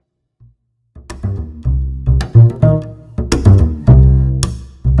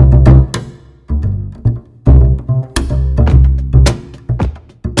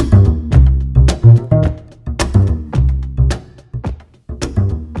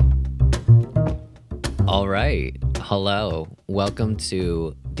All right. Hello. Welcome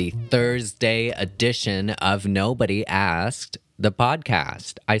to the Thursday edition of Nobody Asked, the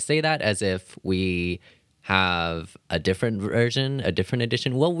podcast. I say that as if we have a different version, a different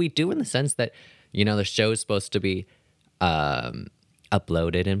edition. Well, we do in the sense that, the show is supposed to be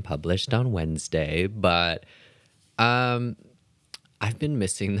uploaded and published on Wednesday, but I've been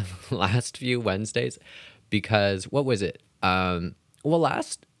missing the last few Wednesdays because what was it?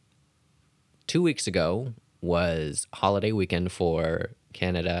 Last 2 weeks ago was holiday weekend for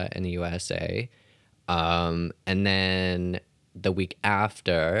Canada and the USA. And then the week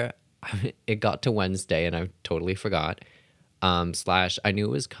after, it got to Wednesday and I totally forgot. Slash, I knew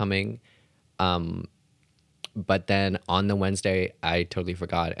it was coming. But then on the Wednesday, I totally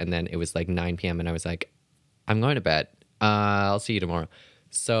forgot. And then it was like 9 p.m. and I was like, I'm going to bed. I'll see you tomorrow.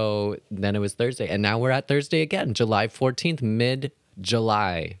 So then it was Thursday. And now we're at Thursday again, July 14th,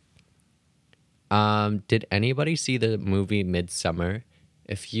 mid-July. Did anybody see the movie Midsummer?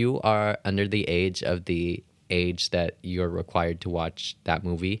 If you are under the age that you're required to watch that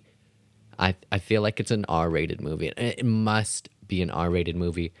movie, I feel like it's an R-rated movie. It must be an R-rated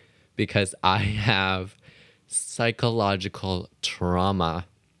movie because I have psychological trauma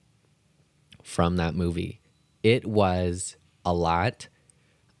from that movie. It was a lot.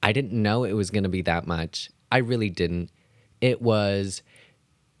 I didn't know it was going to be that much. I really didn't. It was...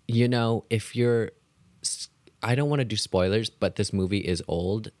 if you're, I don't want to do spoilers, but this movie is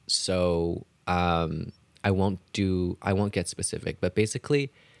old, so I won't get specific. But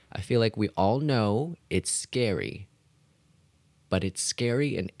basically, I feel like we all know it's scary, but it's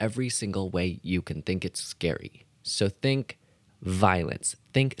scary in every single way you can think it's scary. So think violence,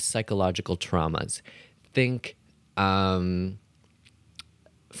 think psychological traumas, think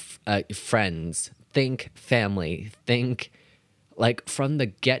friends, think family, think... Like from the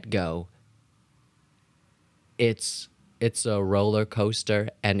get-go, it's a roller coaster,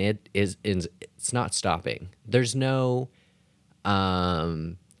 and it's not stopping. There's no,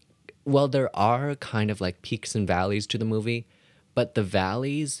 there are kind of like peaks and valleys to the movie, but the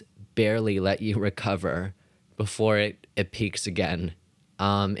valleys barely let you recover before it peaks again.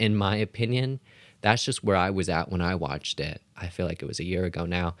 In my opinion, that's just where I was at when I watched it. I feel like it was a year ago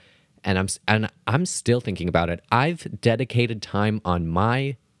now. And I'm still thinking about it. I've dedicated time on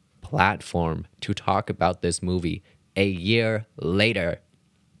my platform to talk about this movie a year later.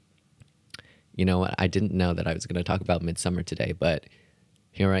 You know what? I didn't know that I was going to talk about Midsummer today, but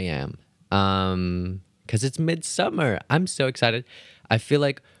here I am. Because it's Midsummer. I'm so excited. I feel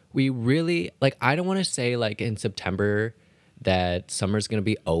like we really, I don't want to say in September that summer's going to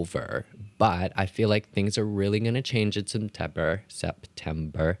be over, but I feel like things are really going to change in September.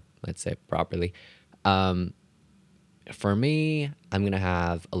 Let's say it properly. For me, I'm going to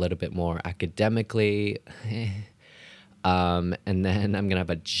have a little bit more academically. And then I'm going to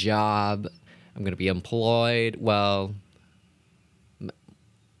have a job. I'm going to be employed. Well,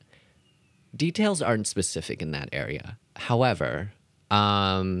 details aren't specific in that area. However,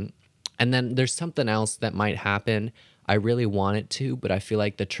 and then there's something else that might happen. I really want it to, but I feel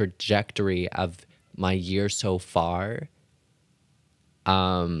like the trajectory of my year so far...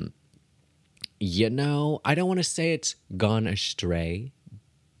 I don't want to say it's gone astray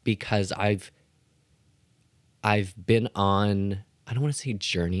because I've been on, I don't want to say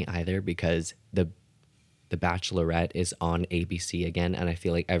journey either because the Bachelorette is on ABC again, and I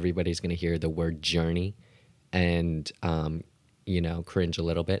feel like everybody's going to hear the word journey and, cringe a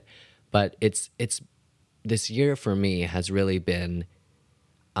little bit. But it's this year for me has really been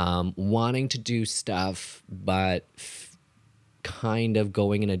wanting to do stuff, but kind of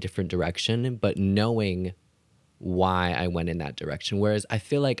going in a different direction, but knowing why I went in that direction. Whereas I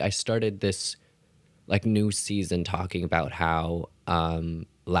feel like I started this new season talking about how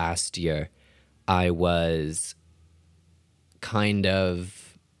last year I was kind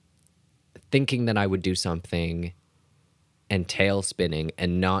of thinking that I would do something and tail spinning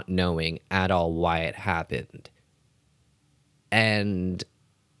and not knowing at all why it happened. And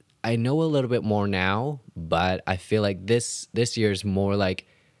I know a little bit more now, but I feel like this year's more like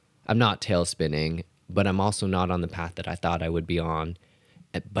I'm not tail spinning, but I'm also not on the path that I thought I would be on.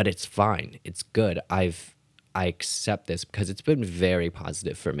 But it's fine. It's good. I accept this because it's been very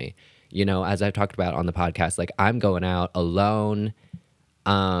positive for me. As I've talked about on the podcast, I'm going out alone.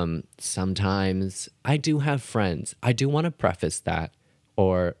 Sometimes I do have friends. I do want to preface that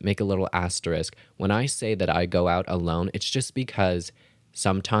or make a little asterisk. When I say that I go out alone, it's just because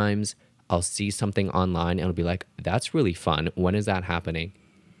sometimes I'll see something online and I'll be like, that's really fun. When is that happening?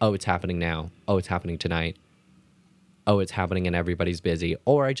 Oh, it's happening now. Oh, it's happening tonight. Oh, it's happening and everybody's busy.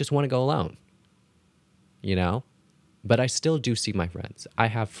 Or I just want to go alone. you know? But I still do see my friends. I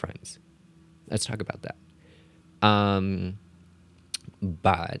have friends. Let's talk about that. Um,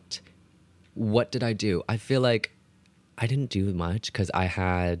 but what did I do? I feel like I didn't do much because I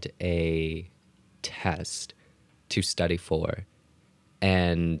had a test to study for.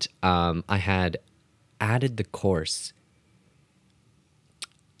 And I had added the course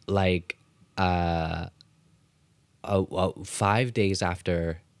like 5 days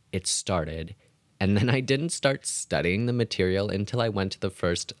after it started. And then I didn't start studying the material until I went to the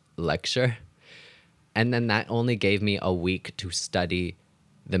first lecture. And then that only gave me a week to study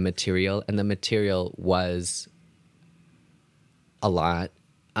the material. And the material was a lot.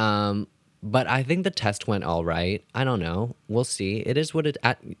 But I think the test went all right. I don't know. We'll see. It is what it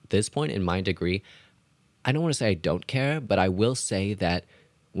at this point in my degree. I don't want to say I don't care, but I will say that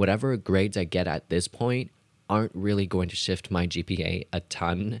whatever grades I get at this point aren't really going to shift my GPA a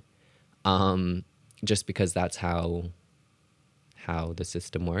ton. Just because that's how the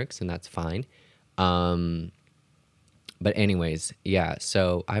system works, and that's fine. Um, but anyways, yeah.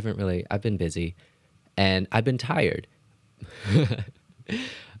 So I've been busy, and I've been tired.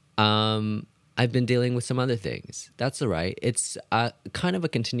 I've been dealing with some other things. That's all right. It's kind of a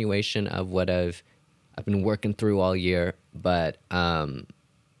continuation of what I've been working through all year. But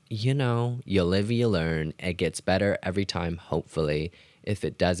you live, you learn. It gets better every time. Hopefully, if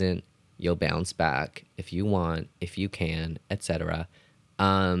it doesn't, you'll bounce back if you want, if you can, etc.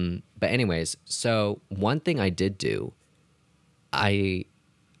 But anyways, so one thing I did do, I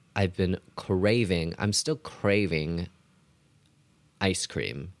I've been craving. I'm still craving ice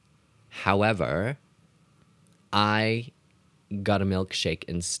cream. However, I got a milkshake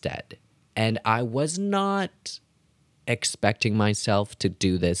instead. And I was not expecting myself to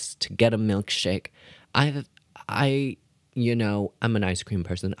do this, to get a milkshake. I I I'm an ice cream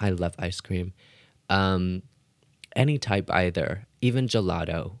person. I love ice cream. Um any type either, even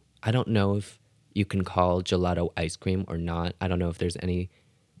gelato. I don't know if you can call gelato ice cream or not. I don't know if there's any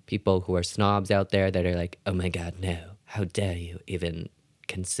people who are snobs out there that are like, "Oh my god, no. How dare you even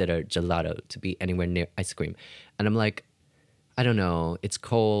consider gelato to be anywhere near ice cream?" And I'm like, I don't know. It's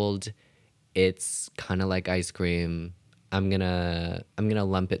cold. It's kind of like ice cream. I'm gonna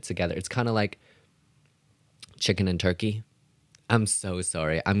lump it together. It's kind of like chicken and turkey. I'm so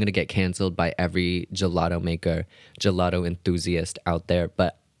sorry. I'm gonna get canceled by every gelato maker, gelato enthusiast out there.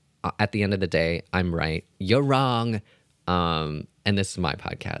 But at the end of the day, I'm right. You're wrong. And this is my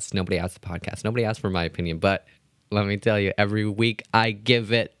podcast. Nobody asked the podcast. Nobody asked for my opinion. But let me tell you, every week I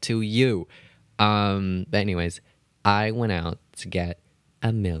give it to you. But anyways, I went out to get a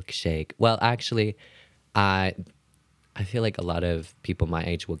milkshake. Well, actually, I I feel like a lot of people my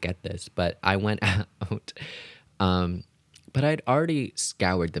age will get this, but I went out. Um, but I'd already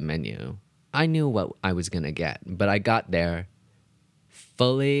scoured the menu. I knew what I was gonna get, but I got there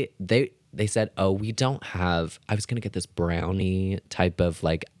fully. They said, "Oh, we don't have." I was gonna get this brownie type of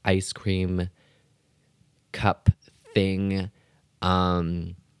like ice cream cup thing.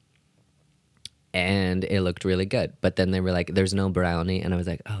 Um, and it looked really good. But then they were like, "There's no brownie," and I was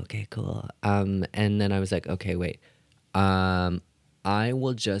like, oh, "Okay, cool." And then I was like, "Okay, wait. Um, I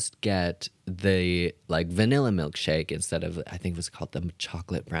will just get the like vanilla milkshake instead of I think it was called the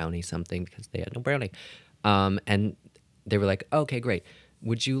chocolate brownie something because they had no brownie." And they were like, "Okay, great.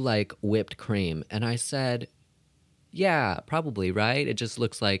 Would you like whipped cream?" And I said, "Yeah, probably, right? It just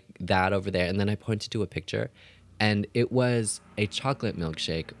looks like that over there." And then I pointed to a picture, and it was a chocolate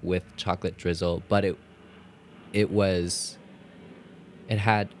milkshake with chocolate drizzle, but it was it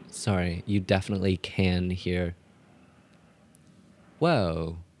had sorry, you definitely can hear.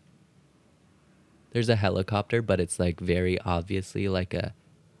 Whoa, there's a helicopter, but it's like very obviously like an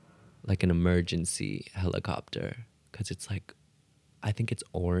emergency helicopter because it's like I think it's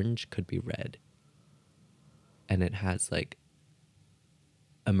orange, could be red, and it has like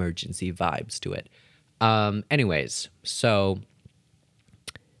emergency vibes to it. Anyways, so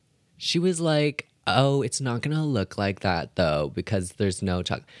she was like, "Oh, it's not gonna look like that though because there's no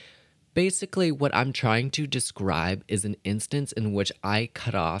chocolate." Basically, what I'm trying to describe is an instance in which I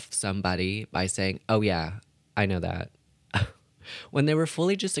cut off somebody by saying, "Oh yeah, I know that," when they were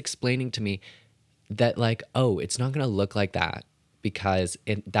fully just explaining to me that like, "Oh, it's not gonna look like that because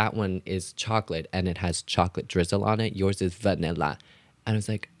that one is chocolate and it has chocolate drizzle on it. Yours is vanilla," and I was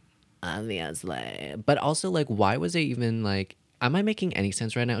like, obviously. But also, like, why was I even like, am I making any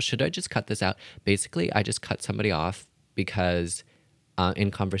sense right now? Should I just cut this out? Basically, I just cut somebody off because,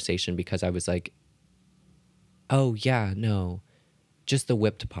 in conversation, because I was like, oh, yeah, no, just the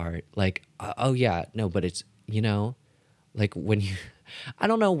whipped part. Like, yeah, no, but it's, like when you, I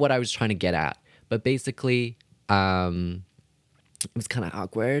don't know what I was trying to get at, But basically, it was kind of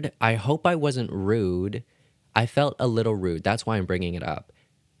awkward. I hope I wasn't rude. I felt a little rude. That's why I'm bringing it up.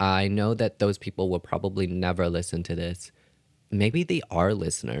 I know that those people will probably never listen to this. Maybe they are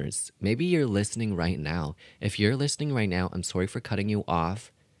listeners. Maybe you're listening right now. If you're listening right now, I'm sorry for cutting you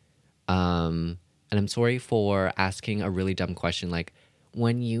off. And I'm sorry for asking a really dumb question like,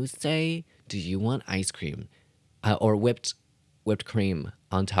 when you say, "Do you want ice cream or whipped cream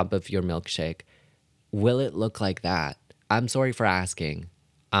on top of your milkshake? Will it look like that?" I'm sorry for asking.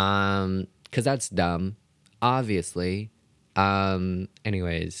 Cuz that's dumb, obviously.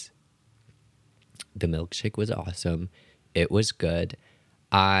 Anyways, the milkshake was awesome. It was good.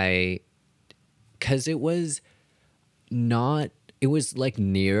 I cuz it was like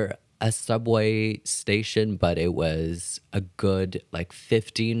near a subway station, but it was a good like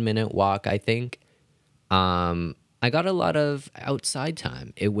 15-minute walk, I think. I got a lot of outside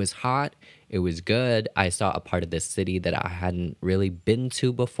time. It was hot. It was good. I saw a part of the city that I hadn't really been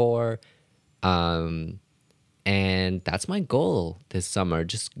to before. Um, and that's my goal this summer.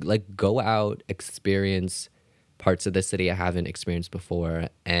 Just like go out, experience parts of the city I haven't experienced before,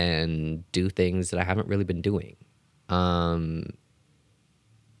 and do things that I haven't really been doing. Um,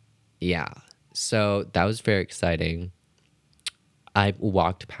 yeah. So that was very exciting. I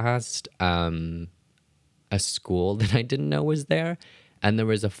walked past a school that I didn't know was there, and there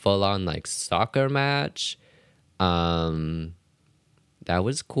was a full on like soccer match. Um, that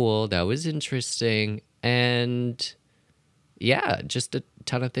was cool. That was interesting. And yeah, just a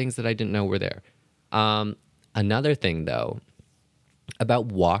ton of things that I didn't know were there. Um, Another thing though, about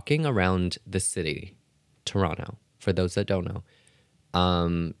walking around the city, Toronto, for those that don't know.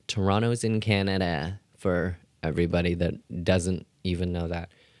 Toronto's in Canada for everybody that doesn't even know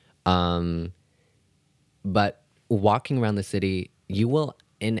that. Um, but walking around the city, you will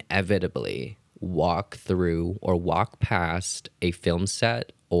inevitably walk through or walk past a film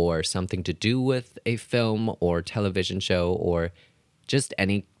set or something to do with a film or television show or just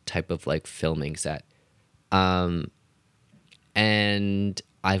any type of like filming set. Um, and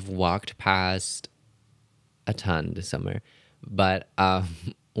I've walked past a ton this summer, but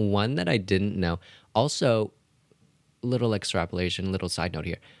one that I didn't know. Also, little extrapolation, little side note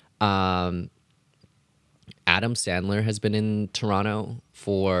here. Um, Adam Sandler has been in Toronto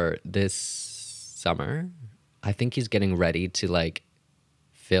for this summer. I think he's getting ready to like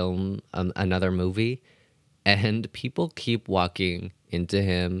film another movie, and people keep walking into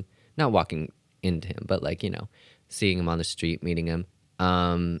him. Not walking into him, but like seeing him on the street, meeting him.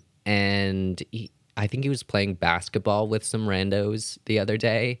 And I think he was playing basketball with some randos the other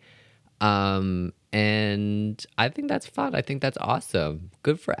day. And I think that's fun. I think that's awesome.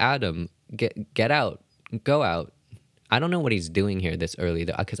 Good for Adam. Get out. Go out. I don't know what he's doing here this early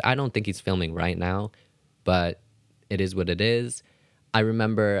though, because I don't think he's filming right now, but it is what it is. I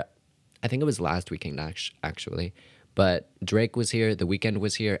remember, I think it was last weekend actually, but Drake was here, The Weeknd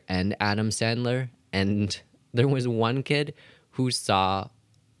was here, and Adam Sandler, and there was one kid who saw,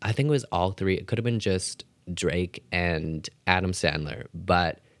 I think it was all three. It could have been just Drake and Adam Sandler,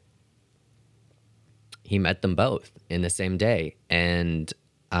 but he met them both in the same day. And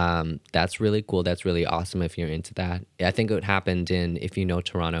that's really cool. That's really awesome if you're into that. I think it happened if you know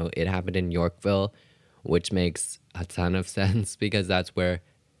Toronto, it happened in Yorkville, which makes a ton of sense because that's where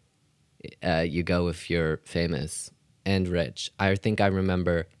you go if you're famous and rich. I think I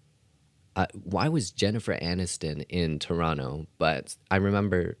remember, why was Jennifer Aniston in Toronto? But I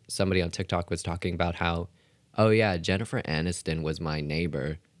remember somebody on TikTok was talking about how, oh yeah, Jennifer Aniston was my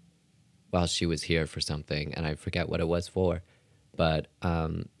neighbor while she was here for something, and I forget what it was for. But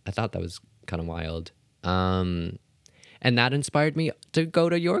I thought that was kind of wild. And that inspired me to go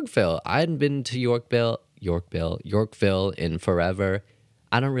to Yorkville. I hadn't been to Yorkville in forever.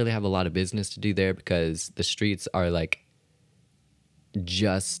 I don't really have a lot of business to do there because the streets are like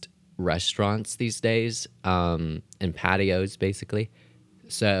just restaurants these days, and patios basically.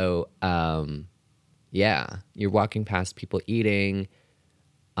 So yeah, you're walking past people eating,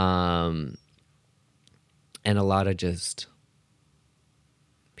 and a lot of just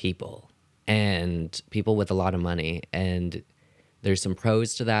people and people with a lot of money. And there's some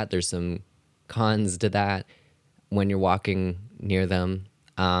pros to that. There's some cons to that when you're walking near them.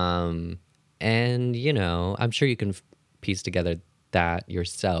 And I'm sure you can piece together that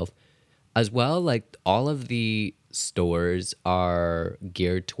yourself as well. Like all of the stores are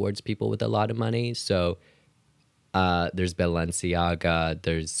geared towards people with a lot of money. So there's Balenciaga,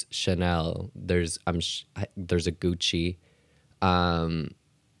 there's Chanel, there's a Gucci,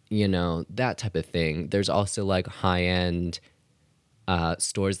 that type of thing. There's also like high end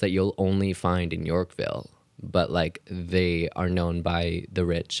stores that you'll only find in Yorkville, but like they are known by the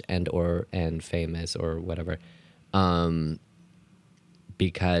rich and famous or whatever,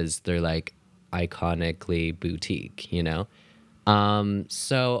 because they're like iconically boutique, you know?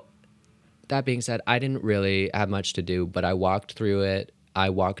 So that being said, I didn't really have much to do, but I walked through it. I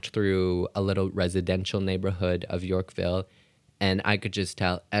walked through a little residential neighborhood of Yorkville, and I could just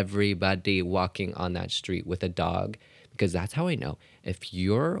tell everybody walking on that street with a dog, because that's how I know. If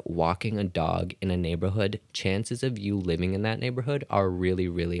you're walking a dog in a neighborhood, chances of you living in that neighborhood are really,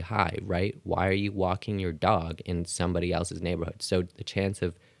 really high, right? Why are you walking your dog in somebody else's neighborhood? So the chance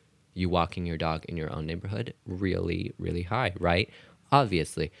of you walking your dog in your own neighborhood, really, really high, right?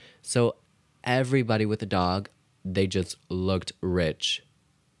 Obviously. So everybody with a dog, they just looked rich.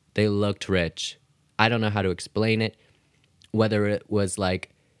 They looked rich. I don't know how to explain it. Whether it was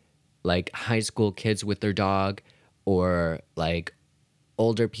like high school kids with their dog, or like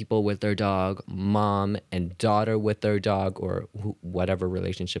older people with their dog, mom and daughter with their dog, or whatever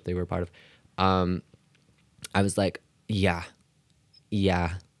relationship they were part of. I was like, yeah,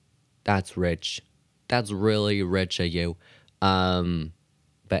 yeah, that's rich. That's really rich of you. Um,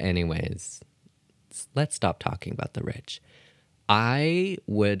 but anyways, let's stop talking about the rich. I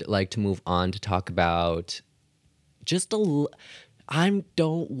would like to move on to talk about just I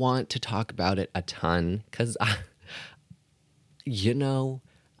don't want to talk about it a ton because you know,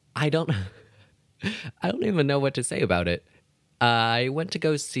 I don't I don't even know what to say about it. I went to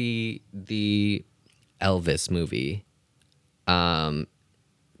go see the Elvis movie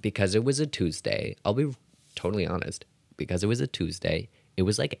because it was a Tuesday. I'll be totally honest. Because it was a Tuesday, it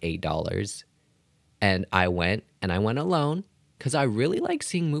was like $8. And I went alone because I really like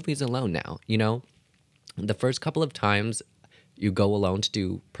seeing movies alone now. You know, the first couple of times you go alone to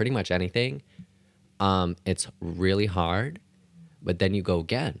do pretty much anything, it's really hard. But then you go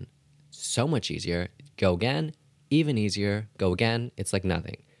again, so much easier. Go again, even easier. Go again, it's like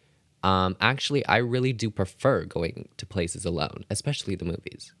nothing. Actually, I really do prefer going to places alone, especially the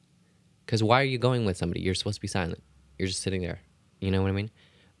movies. Because why are you going with somebody? You're supposed to be silent. You're just sitting there. You know what I mean?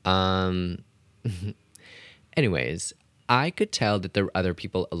 Um, anyways, I could tell that there were other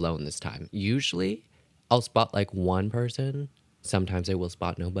people alone this time. Usually, I'll spot like one person. Sometimes I will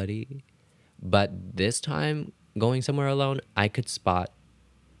spot nobody. But this time, going somewhere alone, I could spot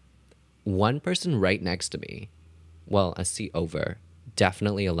one person right next to me. Well, a seat over,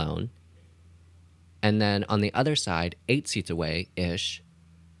 definitely alone. And then on the other side, 8 seats away ish,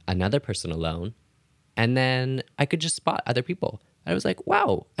 another person alone. And then I could just spot other people. I was like,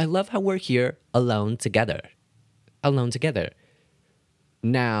 wow, I love how we're here alone together. Alone together.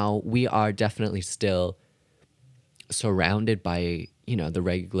 Now, we are definitely still surrounded by, you know, the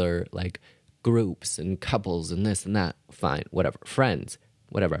regular like groups and couples and this and that. Fine, whatever. Friends,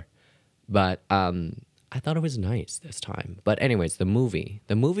 whatever. But I thought it was nice this time. But anyways, the movie.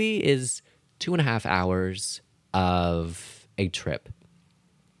 The movie is 2.5 hours of a trip.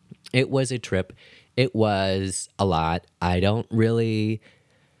 It was a trip. It was a lot. I don't really,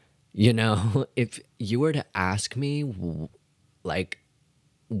 you know, if you were to ask me, like,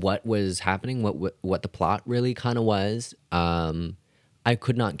 what was happening, what the plot really kind of was, I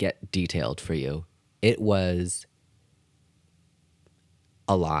could not get detailed for you. It was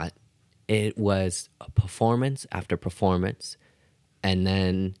a lot. It was a performance after performance, and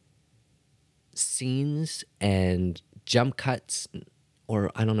then scenes and jump cuts, or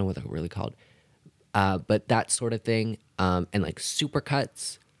I don't know what they're really called, but that sort of thing, and like super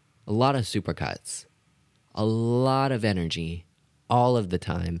cuts, a lot of super cuts, a lot of energy, all of the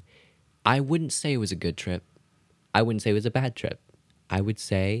time. I wouldn't say it was a good trip. I wouldn't say it was a bad trip. I would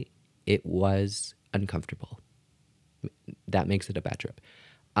say it was uncomfortable. That makes it a bad trip.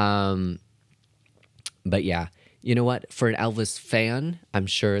 But yeah, you know what? For an Elvis fan, I'm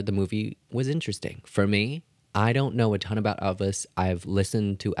sure the movie was interesting. For me, I don't know a ton about Elvis. I've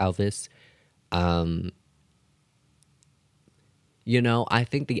listened to Elvis. Um, you know, I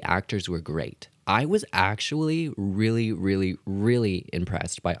think the actors were great. I was actually really, really, really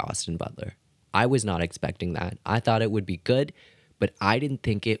impressed by Austin Butler. I was not expecting that. I thought it would be good, but I didn't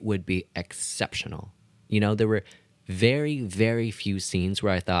think it would be exceptional. You know, there were very, very few scenes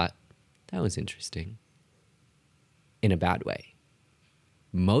where I thought, that was interesting in a bad way.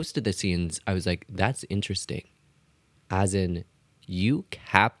 Most of the scenes, I was like, that's interesting. As in, you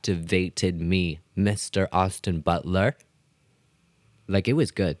captivated me, Mr. Austin Butler. Like, it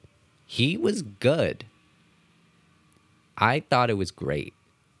was good. He was good. I thought it was great.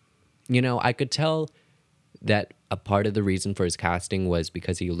 You know, I could tell that a part of the reason for his casting was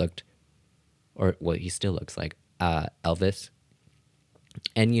because he looked, or well, he still looks like Elvis.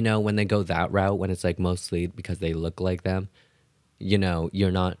 And when they go that route, when it's like mostly because they look like them,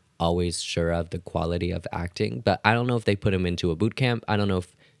 you're not always sure of the quality of acting. But I don't know if they put him into a boot camp. I don't know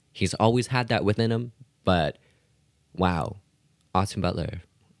if he's always had that within him. But wow, Austin Butler,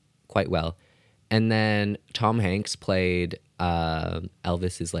 quite well. And then Tom Hanks played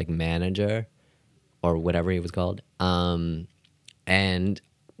Elvis's like manager or whatever he was called. And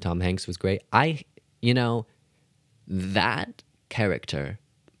Tom Hanks was great. You know, that character,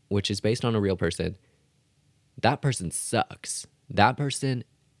 which is based on a real person, that person sucks. That person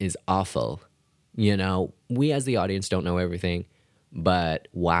is awful. We as the audience don't know everything, but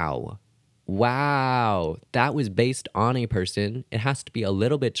wow. Wow. That was based on a person. It has to be a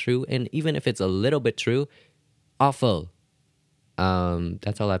little bit true. And even if it's a little bit true, awful.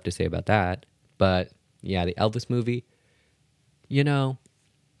 That's all I have to say about that. But yeah, the Elvis movie, you know,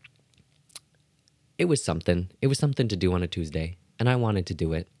 it was something. It was something to do on a Tuesday, and I wanted to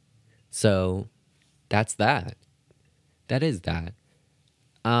do it. So that's that. That is that.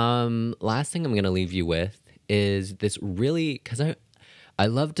 Last thing I'm gonna leave you with is this really because I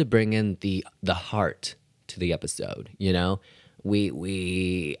love to bring in the heart to the episode.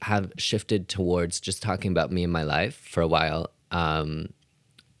 We have shifted towards just talking about me and my life for a while.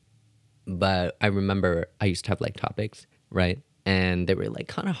 But I remember I used to have like topics, right? And they were like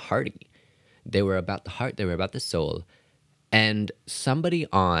kind of hearty. They were about the heart, they were about the soul. And somebody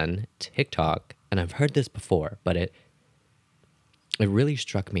on TikTok, and I've heard this before, but it really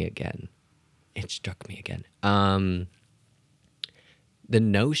struck me again. It struck me again. The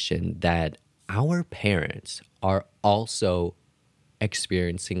notion that our parents are also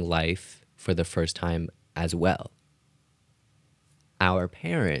experiencing life for the first time as well. Our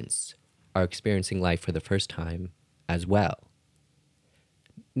parents are experiencing life for the first time as well.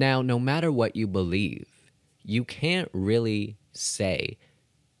 Now, no matter what you believe, you can't really say,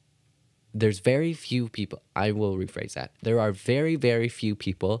 there's very few people, I will rephrase that. There are very, very few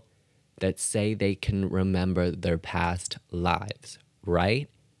people that say they can remember their past lives, right?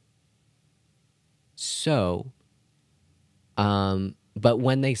 So, but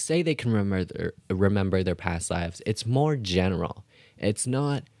when they say they can remember their past lives, it's more general. It's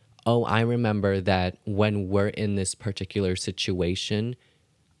not, oh, I remember that when we're in this particular situation,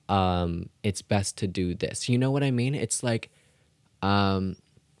 it's best to do this. You know what I mean? It's like, oh,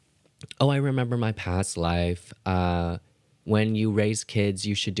 I remember my past life. When you raise kids,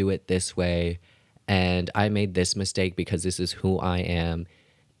 you should do it this way. And I made this mistake because this is who I am.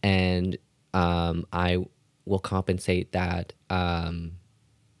 And I will compensate that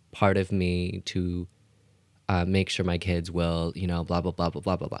part of me to make sure my kids will, blah, blah, blah, blah,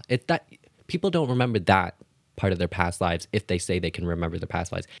 blah, blah, blah. People don't remember that part of their past lives if they say they can remember their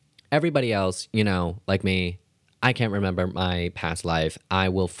past lives. Everybody else, like me, I can't remember my past life. I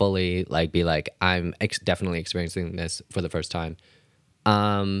will fully be like, I'm definitely experiencing this for the first time.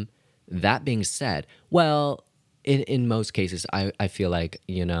 That being said, well, in most cases, I feel like,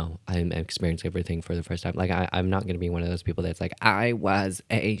 I'm experiencing everything for the first time. Like, I'm not going to be one of those people that's like, I was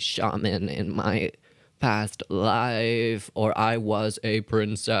a shaman in my past life, or I was a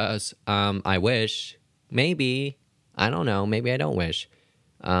princess. I wish. Maybe. I don't know. Maybe I don't wish.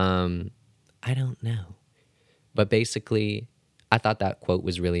 I don't know. But basically, I thought that quote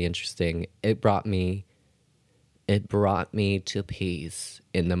was really interesting. It brought me to peace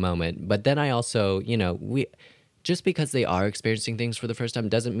in the moment. But then I also, just because they are experiencing things for the first time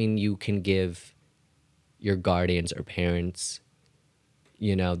doesn't mean you can give your guardians or parents,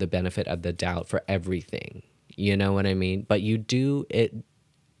 the benefit of the doubt for everything. You know what I mean? But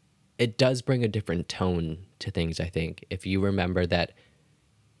it does bring a different tone to things, I think. If you remember that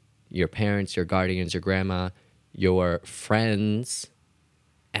your parents, your guardians, your grandma, your friends,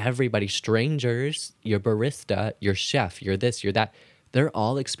 everybody, strangers, your barista, your chef, your this, your that, they're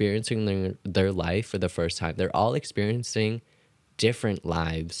all experiencing their life for the first time. They're all experiencing different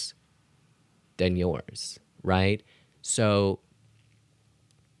lives than yours, right? So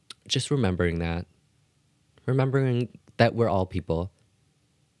just remembering that we're all people,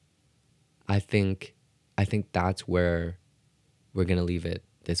 I think that's where we're going to leave it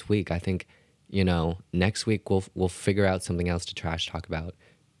this week. I think, next week we'll figure out something else to trash talk about.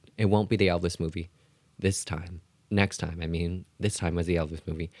 It won't be the Elvis movie this time. Next time, I mean, this time was the Elvis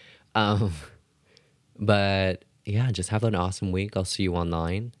movie. But yeah, just have an awesome week. I'll see you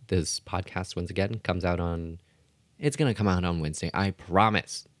online. This podcast, once again, it's going to come out on Wednesday. I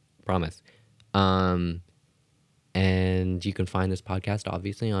promise. Promise. And you can find this podcast,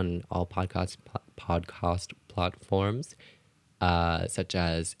 obviously, on all podcast platforms, such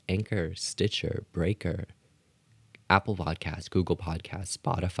as Anchor, Stitcher, Breaker, Apple Podcasts, Google Podcasts,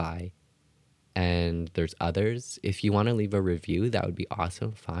 Spotify, and there's others. If you want to leave a review, that would be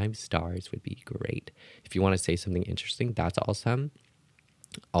awesome. 5 stars would be great. If you want to say something interesting, that's awesome.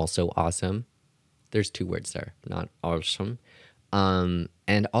 Also awesome. There's 2 words there, not awesome.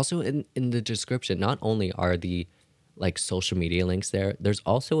 And also in the description, not only are the like social media links there, there's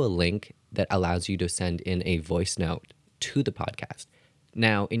also a link that allows you to send in a voice note to the podcast.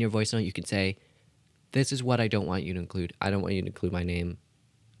 Now, in your voice note, you can say, "This is what I don't want you to include. I don't want you to include my name.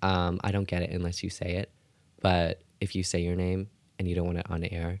 I don't get it unless you say it. But if you say your name and you don't want it on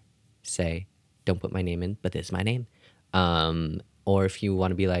air, say, don't put my name in, but this is my name." Or if you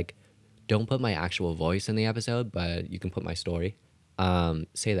want to be like, don't put my actual voice in the episode, but you can put my story,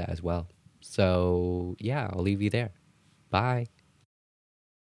 say that as well. So yeah, I'll leave you there. Bye.